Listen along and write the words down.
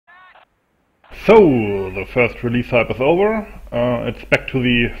So, the first release hype is over. It's back to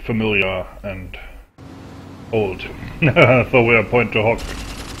the familiar and old. So we are Pointe to Hoc.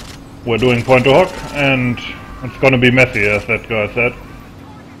 We're doing Pointe to Hoc, and it's gonna be messy, as that guy said.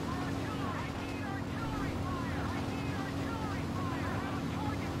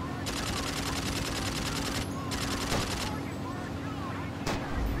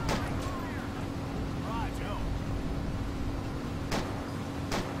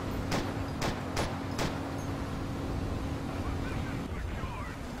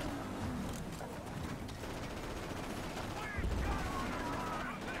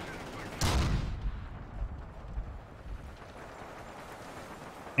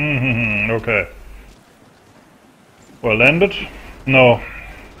 Okay. Well, landed? No.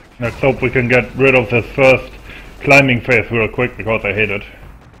 Let's hope we can get rid of this first climbing phase real quick, because I hate it.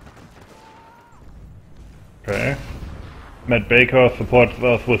 Okay. Matt Baker supports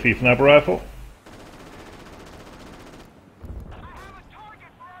us with the sniper rifle.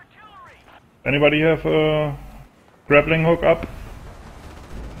 Anybody have a grappling hook up?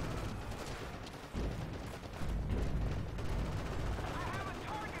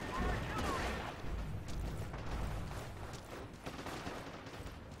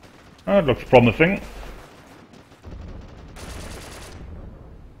 It looks promising.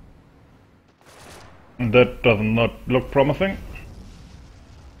 That does not look promising.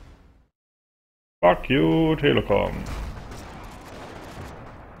 Fuck you, Telecom.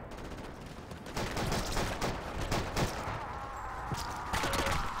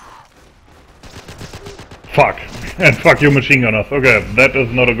 Fuck. And fuck you, machine gunners. Okay, that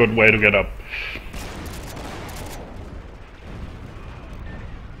is not a good way to get up.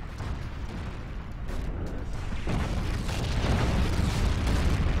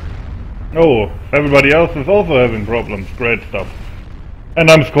 Oh, everybody else is also having problems. Great stuff.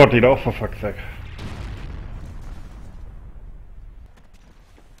 And I'm squad leader, for fuck's sake.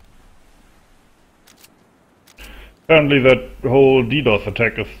 Apparently that whole DDoS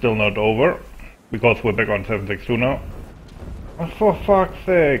attack is still not over, because we're back on 762 now. Oh, for fuck's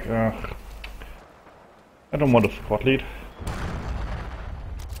sake. Ugh. I don't want a squad lead.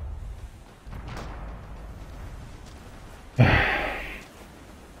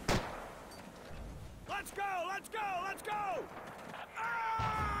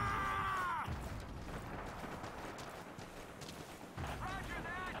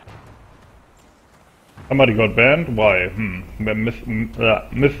 Somebody got banned? Why? I missed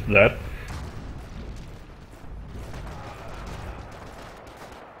that.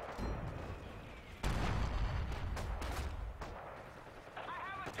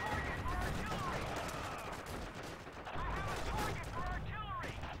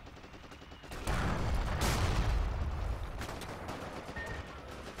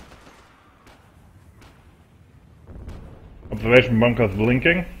 Observation bunkers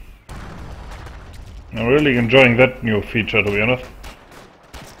blinking. I'm really enjoying that new feature, to be honest.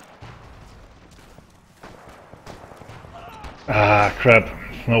 Ah, crap.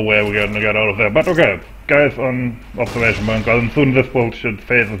 There's no way we're gonna get out of there. But okay, guys on observation bunker, and soon this bullshit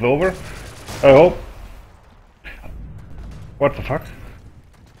phase is over. I hope. What the fuck?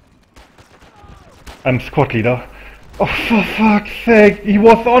 I'm squad leader. Oh, for fuck's sake! He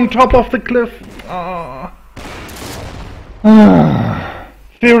was on top of the cliff!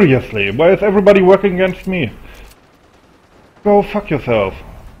 Seriously, why is everybody working against me? Go fuck yourself.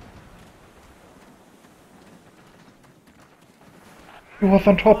 He was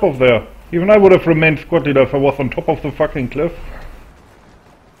on top of there. Even I would have remained squad leader if I was on top of the fucking cliff.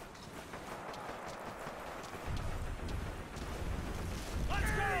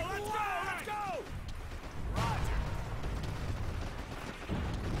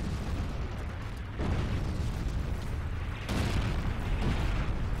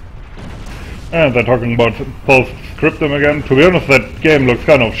 And they're talking about post-scriptum again. To be honest, that game looks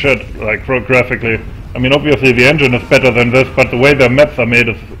kind of shit, like, graphically. I mean, obviously the engine is better than this, but the way their maps are made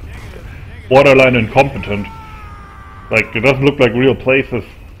is borderline incompetent. Like, it doesn't look like real places.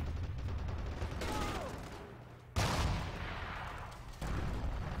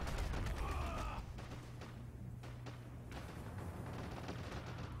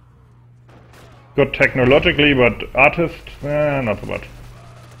 Good technologically, but artist, not so much.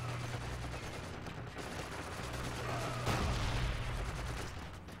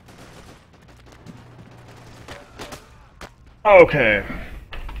 Okay.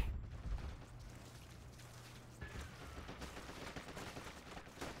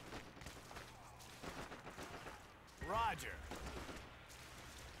 Roger.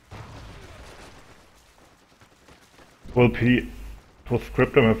 Will P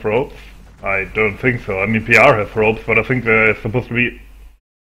postscriptum with ropes? I don't think so. I mean, PR has ropes, but I think there is supposed to be...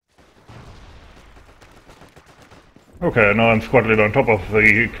 Okay, now I'm squat leader on top of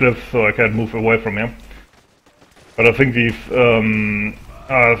the cliff, so I can't move away from here. But I think these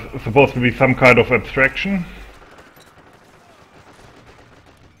are supposed to be some kind of abstraction.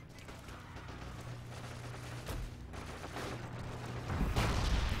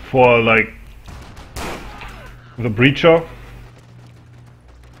 For, like, the breacher.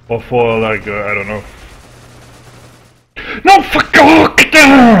 Or for, like, I don't know. No, fuck! Oh,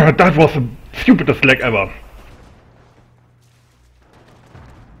 that was the stupidest lag ever.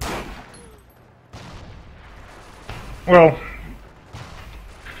 Well,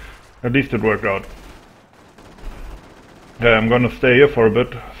 at least it worked out. Yeah, I'm gonna stay here for a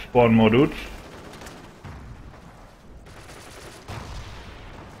bit, spawn more dudes.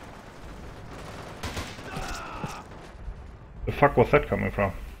 The fuck was that coming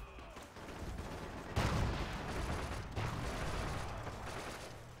from?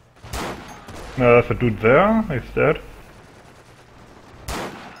 There's a dude there, he's dead.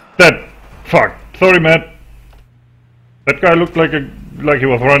 Dead! Fuck! Sorry, Matt. That guy looked like he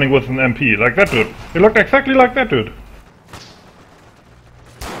was running with an MP, like that dude. He looked exactly like that dude.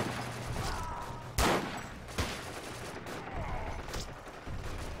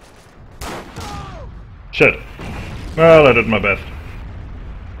 Shit. Well, I did my best.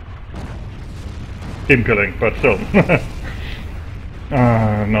 Team killing, but still.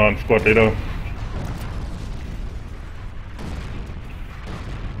 No, I'm squad leader.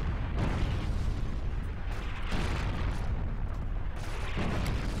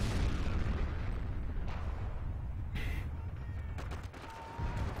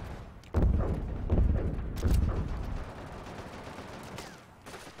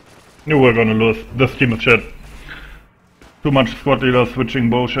 Knew we were gonna lose. This team is shit. Too much squad leader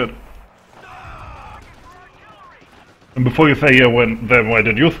switching bullshit. And before you say, yeah, then why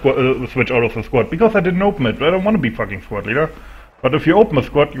did you switch out of the squad? Because I didn't open it. I don't want to be fucking squad leader. But if you open a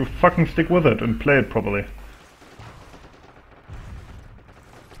squad, you fucking stick with it and play it properly.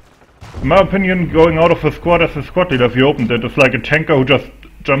 In my opinion, going out of the squad as a squad leader, if you opened it, it's like a tanker who just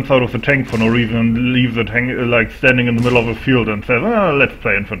jumps out of the tank for no reason and leaves it like standing in the middle of a field and says, let's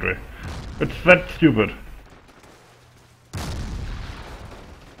play infantry. It's that stupid.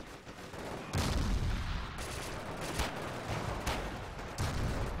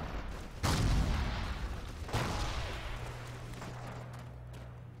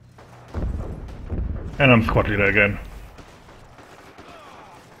 And I'm squad leader again.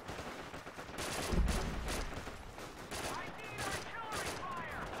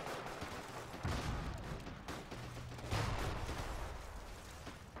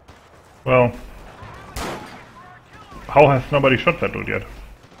 Well, how has nobody shot that dude yet?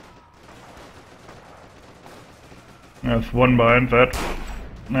 There's one behind that.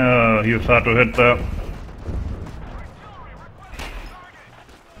 He's hard to hit there.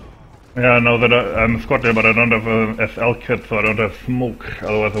 Yeah, I know that I'm a squad leader, but I don't have a SL kit, so I don't have smoke.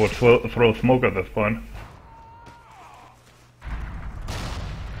 Otherwise I would throw smoke at this point.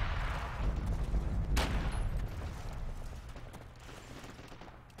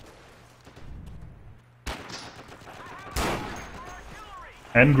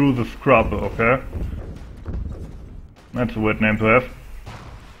 Andrew the Scrub, okay. That's a weird name to have.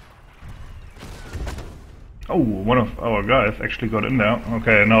 Oh, one of our guys actually got in there.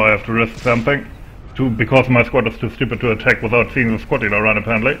 Okay, now I have to risk something. Because my squad is too stupid to attack without seeing the squad leader run,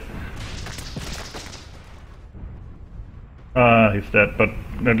 apparently. He's dead, but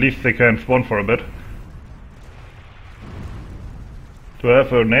at least they can spawn for a bit. Do I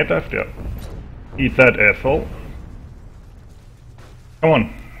have a nade left? Yeah. Eat that, asshole. Come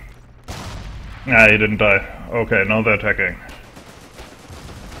on. Nah, he didn't die. Okay, now they're attacking.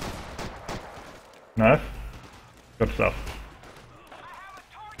 Nice. Good stuff.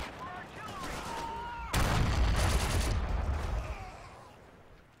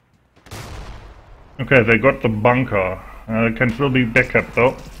 Okay, they got the bunker. It can still be backcapped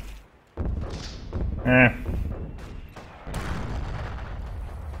though.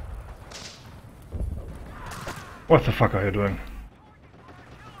 What the fuck are you doing?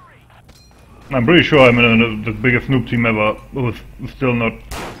 I'm pretty sure I'm in the biggest noob team ever who's still not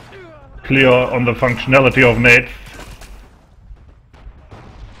clear on the functionality of nades.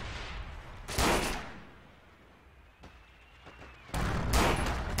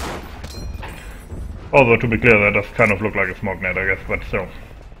 Although, to be clear, that does kind of look like a smoke net, I guess, but still.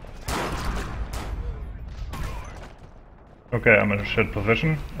 Okay, I'm in a shit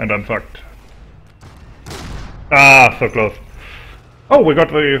position, and I'm fucked. Ah, so close. Oh, we got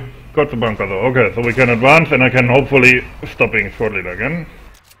the got the bunker though. Okay, so we can advance and I can hopefully stop being squad leader again.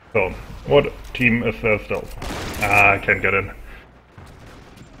 So, what team is there still? Ah, I can't get in.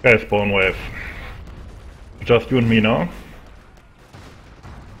 Okay, spawn wave. Just you and me now.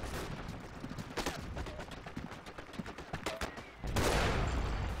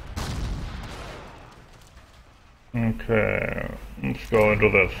 Okay, let's go into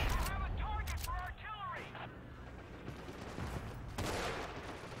this.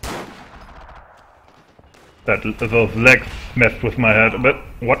 Those legs messed with my head a bit.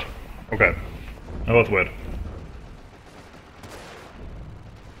 What? Okay, that was weird.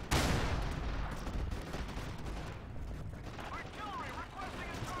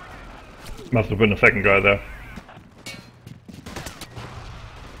 Must have been a second guy there.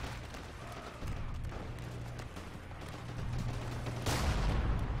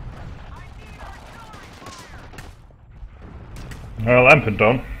 Well, I'm pinned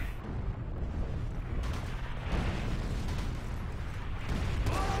down.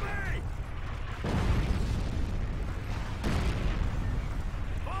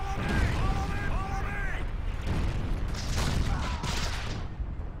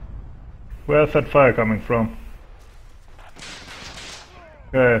 Where's that fire coming from?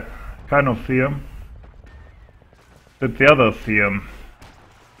 Okay, kind of see him. Did the others see him?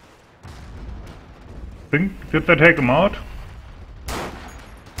 Did they take him out?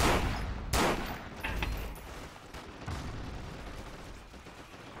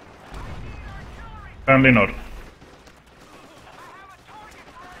 Apparently not.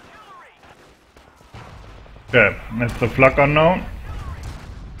 Okay, it's the flak unknown.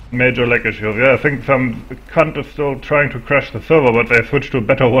 Major lag issues. Yeah, I think some cunt is still trying to crash the server, but they switched to a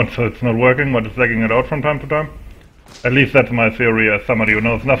better one, so it's not working, but it's lagging it out from time to time. At least that's my theory as somebody who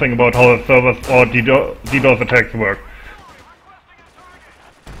knows nothing about how the servers or DDoS attacks work.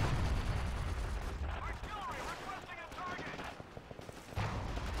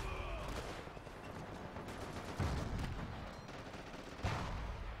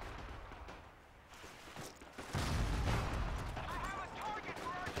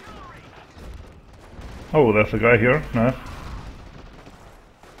 Oh, there's a guy here. Nice.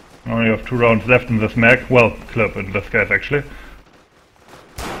 I only have 2 rounds left in this mag. Well, clip in this case, actually.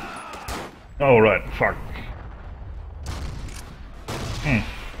 Oh, right. Fuck.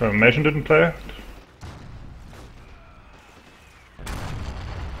 The animation didn't play.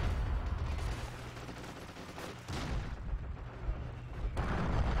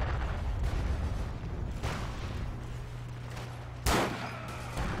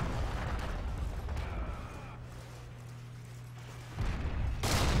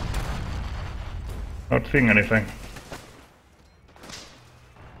 Not seeing anything.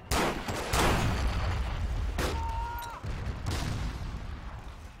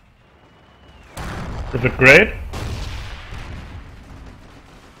 Is it great?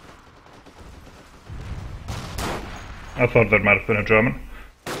 I thought that might have been a German.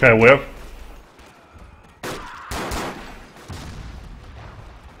 Okay, where?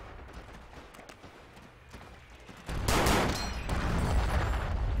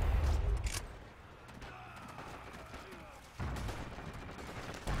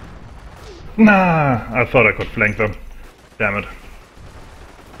 Nah, I thought I could flank them. Damn it.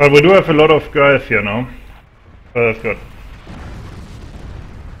 But we do have a lot of guys here now. So that's good.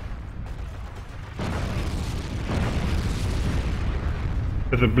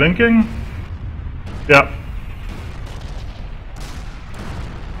 Is it blinking? Yeah.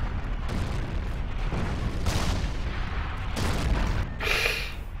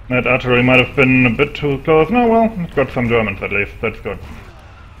 That artillery might have been a bit too close. No, well, it's got some Germans at least. That's good.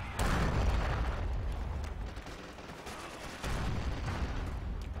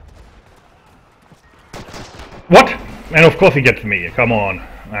 What? And of course he gets me, come on.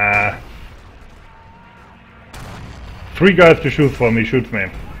 3 guys to shoot for me, shoots me.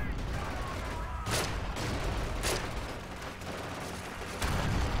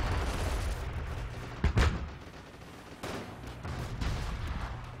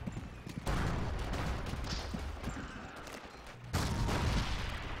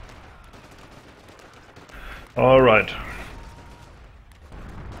 Alright.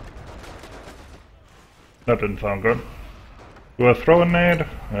 That didn't sound good. Do I throw a nade?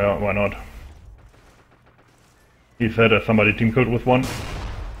 Yeah, why not? He said that somebody team killed with one.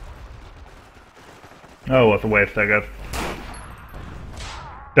 Oh, it was a waste, I guess.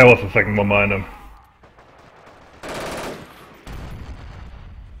 There was a second one behind him.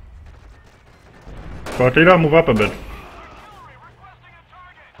 Squad leader, move up a bit.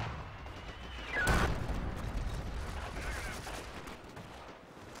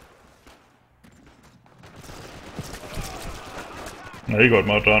 He got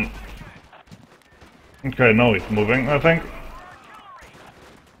more done. Okay, now he's moving, I think.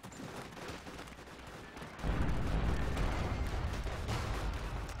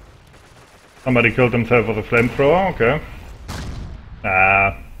 Somebody killed himself with a flamethrower, okay.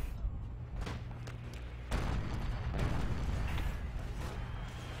 Ah.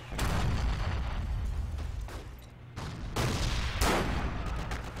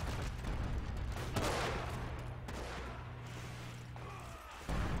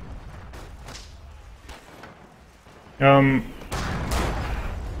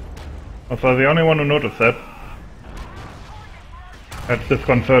 Was I the only one who noticed that? That's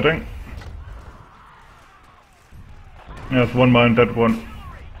disconcerting. Yes, one mind, that one.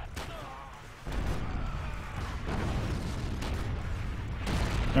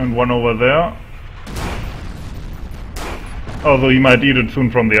 And one over there. Although he might eat it soon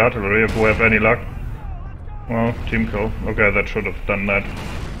from the artillery if we have any luck. Well, team kill. Okay, that should have done that.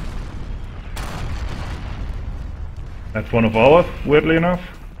 That's one of ours, weirdly enough.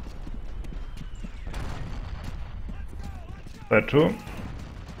 That too.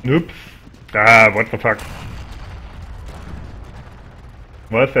 Oops. Ah, what the fuck.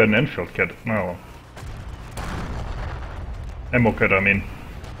 Why is there an infield kit? No. Ammo kit, I mean.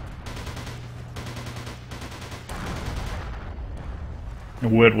 A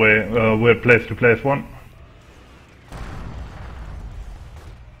weird way, weird place to place one.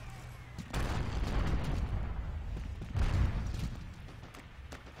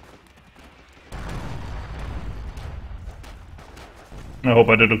 I hope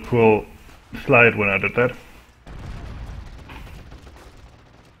I did a cool slide when I did that.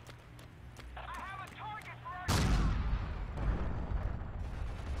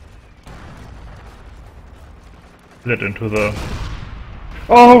 Slid into the...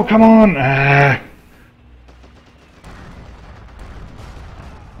 Oh, come on! Ah.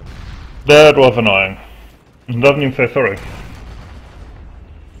 That was annoying. It doesn't even say sorry.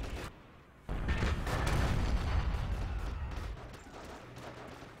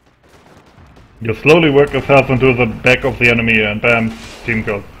 You slowly work yourself into the back of the enemy and bam, team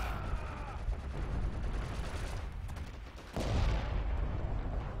kill.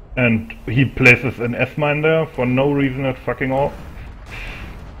 And he places an S-mine there for no reason at fucking all.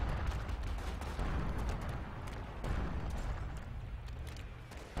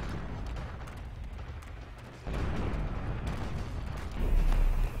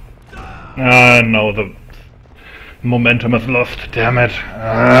 Ah, no, the momentum is lost, damn it.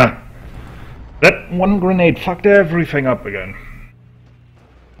 Ah. That one grenade fucked everything up again.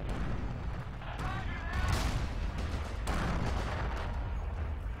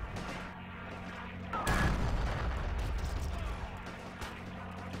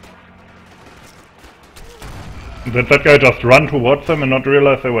 Did that guy just run towards them and not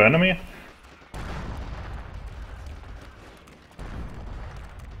realize they were enemy?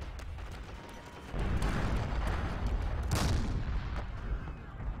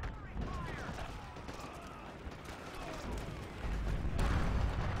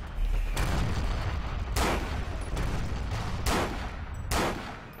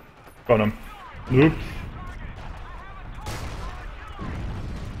 Got him. Oops.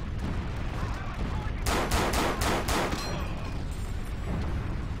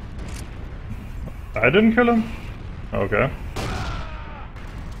 I didn't kill him? Okay.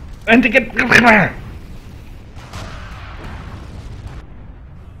 And to get...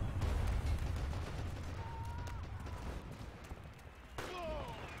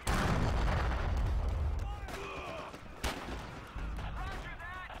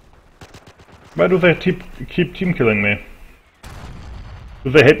 Why do they keep team killing me?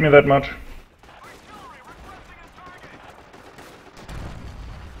 Do they hate me that much?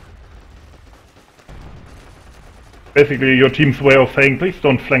 Basically your team's way of saying, please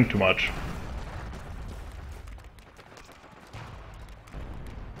don't flank too much.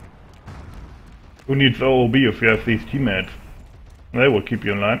 Who needs OOB if you have these teammates? They will keep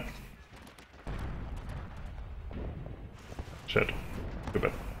you in line. Shit. Too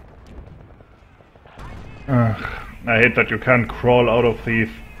bad. I hate that you can't crawl out of these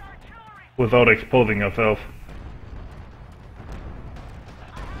without exposing yourself.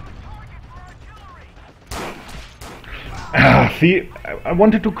 See, I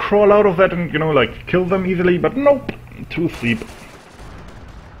wanted to crawl out of that and, you know, like, kill them easily, but nope, too steep.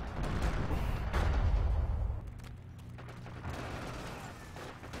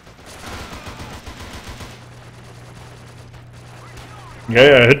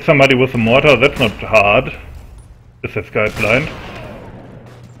 Yeah, I hit somebody with a mortar, that's not hard. Is this guy blind?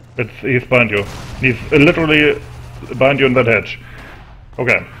 He's behind you. He's literally behind you in that hedge.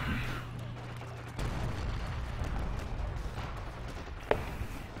 Okay.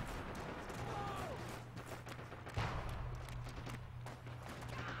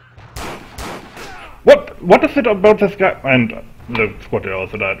 What is it about this guy? And the squad here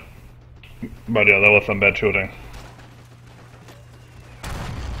also died. But yeah, that was some bad shooting.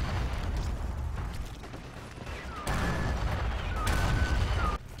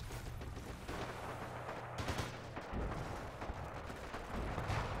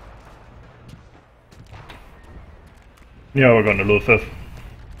 Yeah, we're gonna lose this.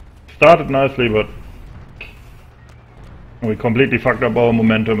 Started nicely, but we completely fucked up our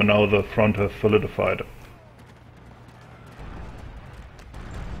momentum and now the front has solidified.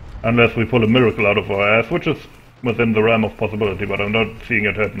 Unless we pull a miracle out of our ass, which is within the realm of possibility, but I'm not seeing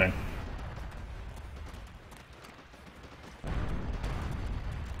it happening.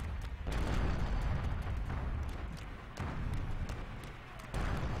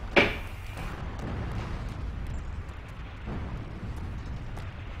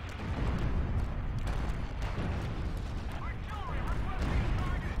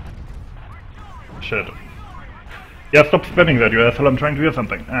 Shit. Yeah, stop spamming that, you asshole, I'm trying to hear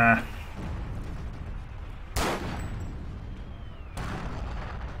something. Ah.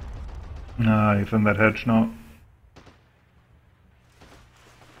 Ah, he's in that hedge now.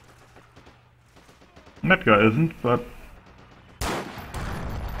 That guy isn't, but...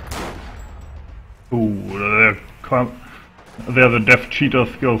 Ooh, there the death cheater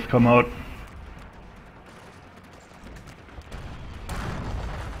skills come out.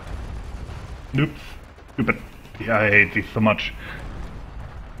 Oops. Stupid. Yeah, I hate these so much.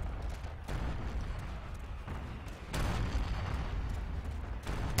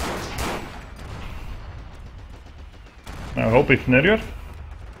 I hope he's an idiot.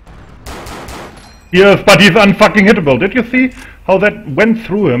 Yes, but he's unfucking hittable. Did you see how that went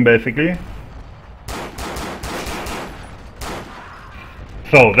through him, basically?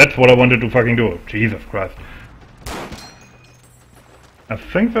 So, that's what I wanted to fucking do. Jesus Christ. I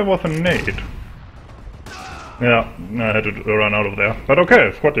think there was a nade. Yeah, I had to run out of there. But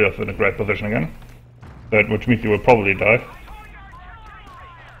okay, squad is in a great position again. Which means you will probably die.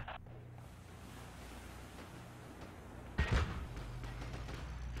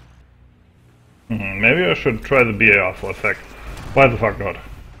 Maybe I should try the BAR for a sec. Why the fuck not?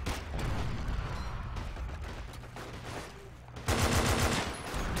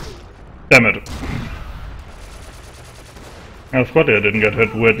 Damn it. Now squad here didn't get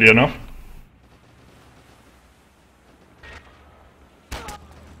hit, weirdly enough.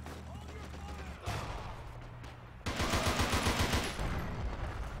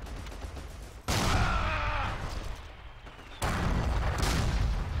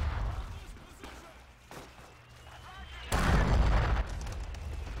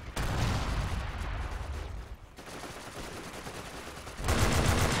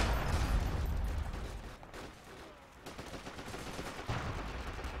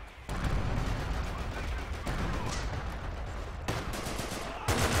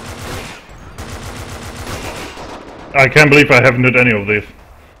 I can't believe I haven't hit any of these.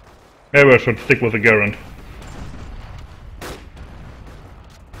 Maybe I should stick with the Garand.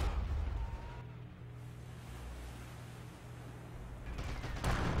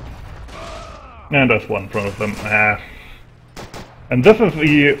 And there's one in front of them. Ah. And this is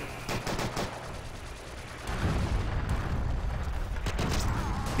the...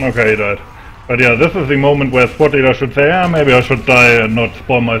 Okay, he died. But yeah, this is the moment where squad leader should say, ah, maybe I should die and not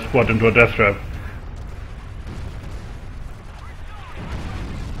spawn my squad into a death trap.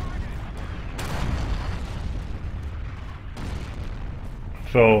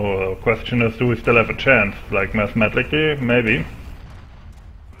 So, the question is, do we still have a chance? Like, mathematically, maybe.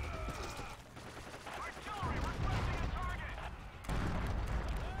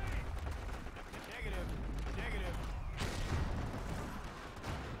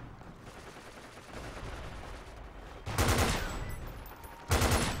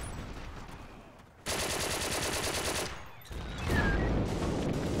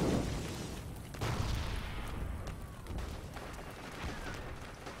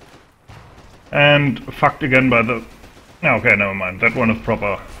 And fucked again by the... Okay, never mind. That one is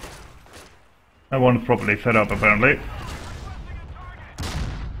proper. That one is properly set up, apparently.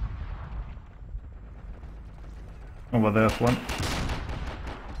 Over there's one.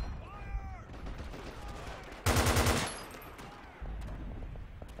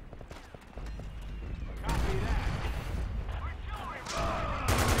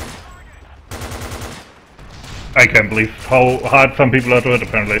 I can't believe how hard some people are to hit,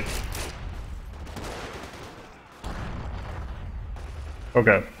 apparently.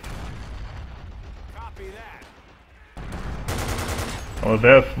 Okay. Copy that. Oh,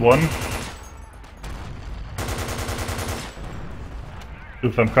 there's one.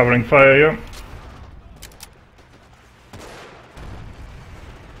 Do some covering fire here.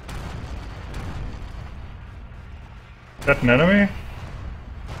 Is that an enemy?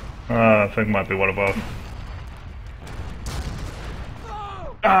 I think might be one of us.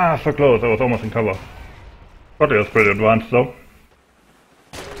 Ah, so close. I was almost in cover. But it was pretty advanced though.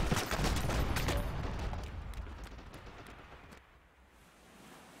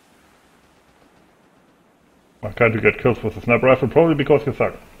 I tried to get kills with the sniper rifle, probably because you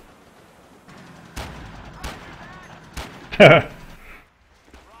suck.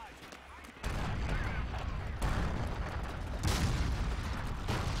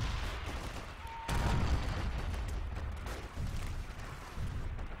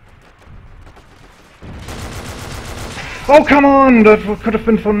 Oh, come on! That could have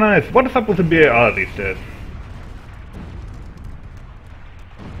been so nice. What is up with the BAR these days?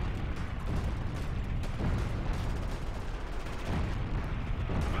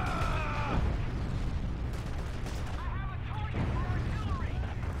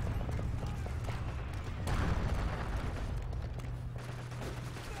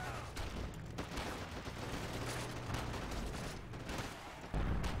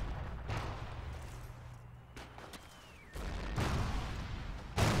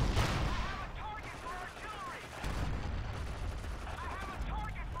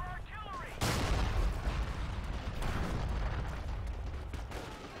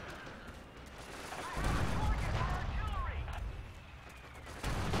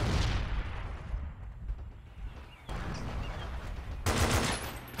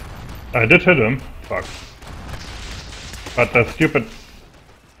 I did hit him. Fuck. But that stupid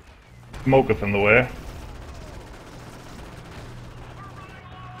smoke is in the way.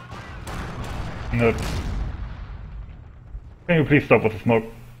 No. Can you please stop with the smoke?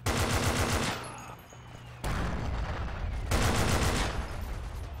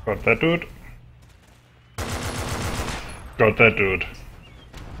 Got that dude. Got that dude.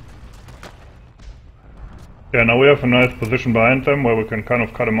 Yeah, now we have a nice position behind them where we can kind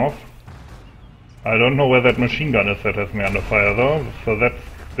of cut him off. I don't know where that machine gun is that has me under fire though, so that's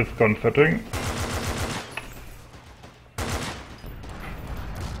disconcerting.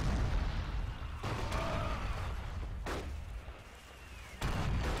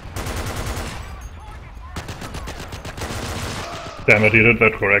 Damn it, he did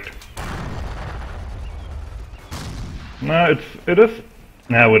that correct. Nah, it is.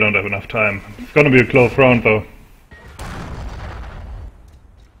 Nah, we don't have enough time. It's gonna be a close round though.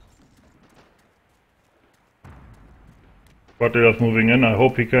 Butler's moving in. I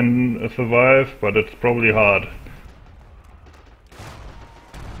hope he can survive, but it's probably hard.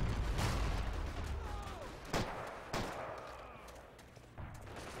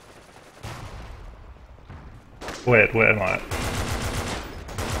 Wait, where am I?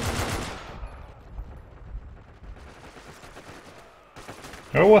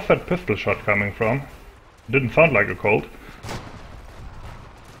 Where was that pistol shot coming from? Didn't sound like a Colt.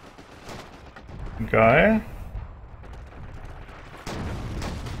 Guy?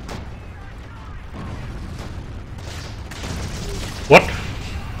 What?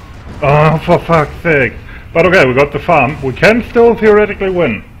 Oh, for fuck's sake. But okay, we got the farm. We can still theoretically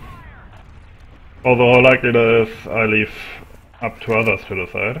win. Although likely it is I leave up to others to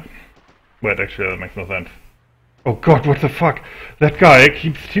decide. Wait, actually that makes no sense. Oh god, what the fuck? That guy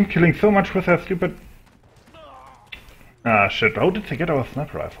keeps team killing so much with that stupid... Ah shit, how did they get our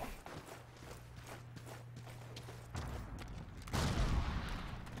sniper rifle?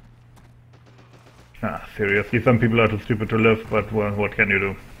 Ah, seriously, some people are too stupid to live, but well, what can you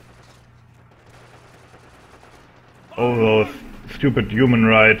do? All those stupid human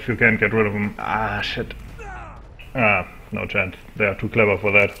rights, you can't get rid of them. Ah, shit. Ah, no chance. They are too clever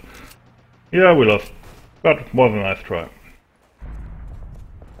for that. Yeah, we lost. But was a nice try.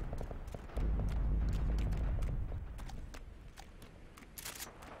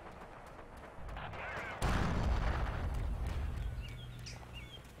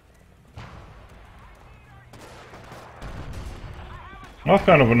 That was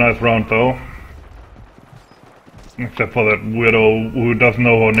kind of a nice round though. Except for that weirdo who doesn't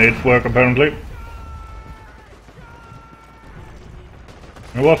know how nades work apparently.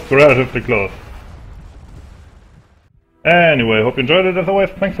 It was relatively close. Anyway, hope you enjoyed it as always.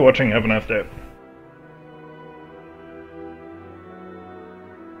 Thanks for watching, have a nice day.